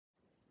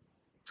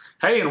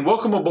Hey, and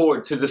welcome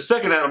aboard to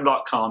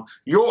thesecondadam.com,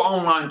 your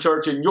online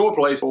church and your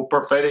place for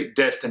prophetic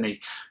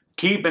destiny.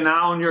 Keep an eye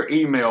on your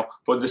email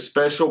for the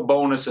special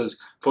bonuses,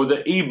 for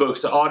the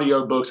ebooks, the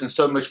audio books, and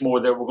so much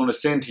more that we're going to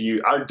send to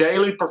you. Our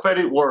daily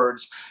prophetic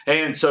words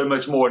and so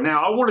much more.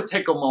 Now, I want to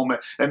take a moment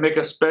and make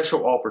a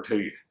special offer to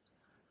you.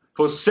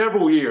 For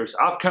several years,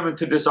 I've come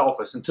into this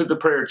office, into the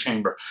prayer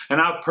chamber, and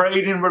I've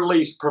prayed and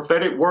released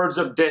prophetic words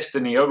of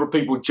destiny over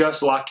people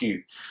just like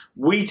you.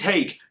 We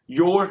take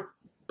your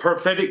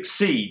prophetic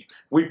seed,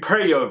 we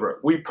pray over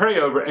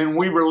it, and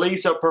we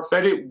release a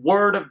prophetic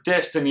word of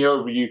destiny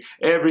over you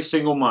every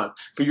single month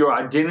for your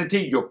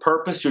identity, your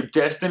purpose, your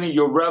destiny,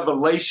 your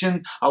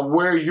revelation of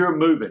where you're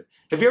moving.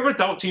 Have you ever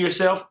thought to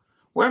yourself,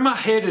 where am I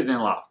headed in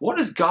life? What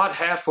does God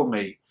have for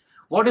me?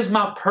 What is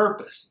my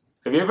purpose?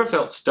 Have you ever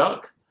felt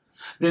stuck?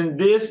 Then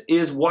this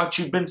is what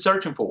you've been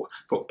searching for.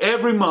 For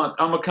every month,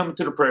 I'm going to come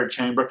to the prayer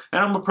chamber and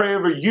I'm going to pray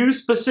over you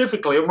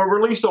specifically. I'm going to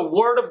release a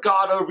word of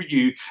God over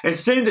you and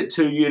send it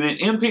to you in an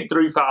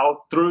MP3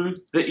 file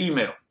through the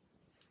email.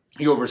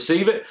 You'll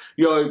receive it.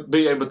 You'll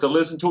be able to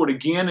listen to it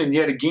again and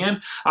yet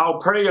again. I'll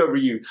pray over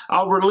you.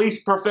 I'll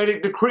release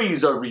prophetic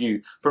decrees over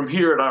you from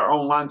here at our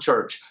online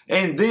church.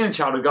 And then,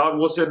 child of God,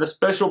 we'll send a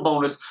special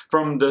bonus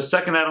from the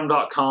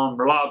secondadam.com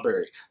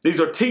library. These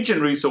are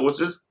teaching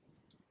resources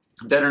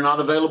that are not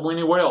available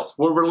anywhere else.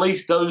 We'll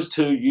release those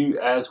to you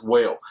as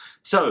well.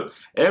 So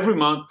every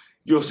month,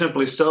 you'll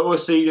simply sow a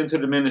seed into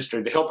the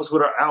ministry to help us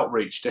with our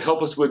outreach, to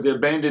help us with the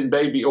abandoned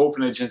baby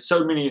orphanage and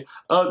so many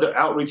other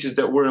outreaches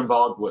that we're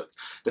involved with.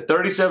 The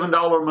 $37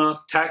 a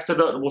month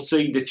tax-deductible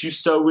seed that you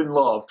sow in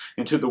love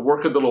into the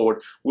work of the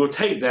Lord, we'll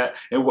take that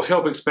and we'll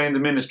help expand the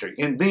ministry.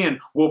 And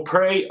then we'll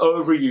pray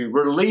over you,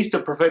 release the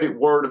prophetic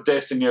word of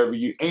destiny over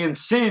you, and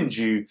send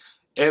you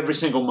every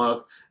single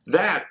month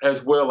that,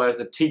 as well as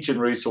a teaching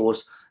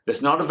resource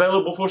that's not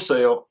available for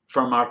sale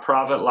from our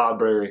private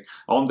library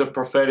on the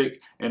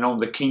prophetic and on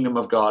the kingdom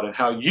of God and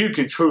how you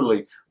can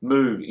truly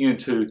move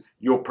into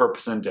your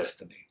purpose and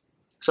destiny.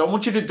 So I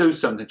want you to do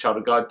something, child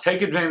of God.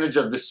 Take advantage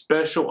of this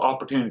special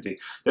opportunity.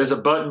 There's a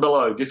button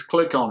below. Just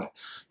click on it.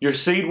 Your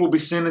seed will be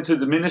sent into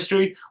the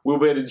ministry. We'll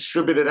be able to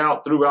distribute it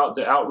out throughout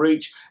the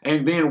outreach,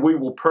 and then we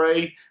will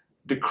pray,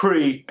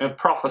 decree, and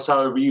prophesy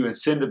over you and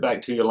send it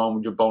back to you along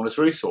with your bonus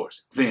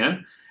resource.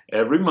 Then,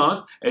 every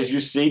month, as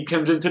your seed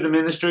comes into the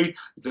ministry,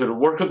 to the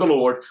work of the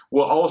Lord,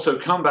 we'll also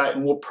come back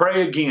and we'll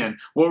pray again.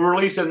 We'll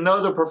release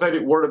another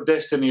prophetic word of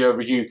destiny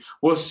over you.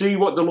 We'll see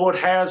what the Lord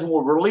has and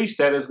we'll release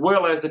that as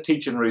well as the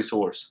teaching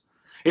resource.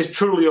 It's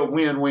truly a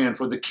win-win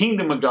for the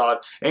kingdom of God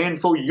and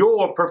for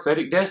your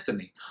prophetic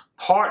destiny.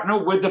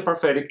 Partner with the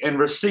prophetic and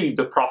receive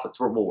the prophet's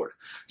reward.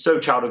 So,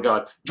 child of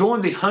God,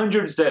 join the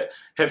hundreds that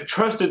have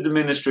trusted the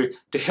ministry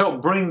to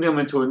help bring them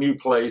into a new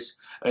place,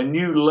 a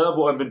new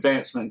level of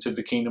advancement to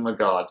the kingdom of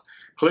God.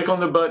 Click on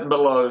the button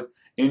below.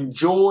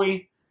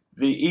 Enjoy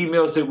the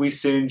emails that we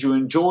send you.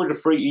 Enjoy the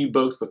free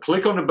ebooks, but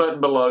click on the button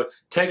below.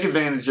 Take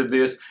advantage of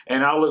this,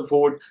 and I look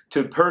forward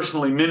to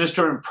personally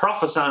ministering and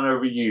prophesying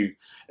over you.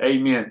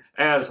 Amen.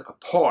 As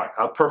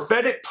a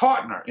prophetic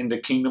partner in the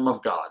kingdom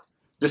of God.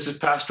 This is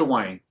Pastor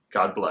Wayne.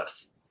 God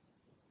bless.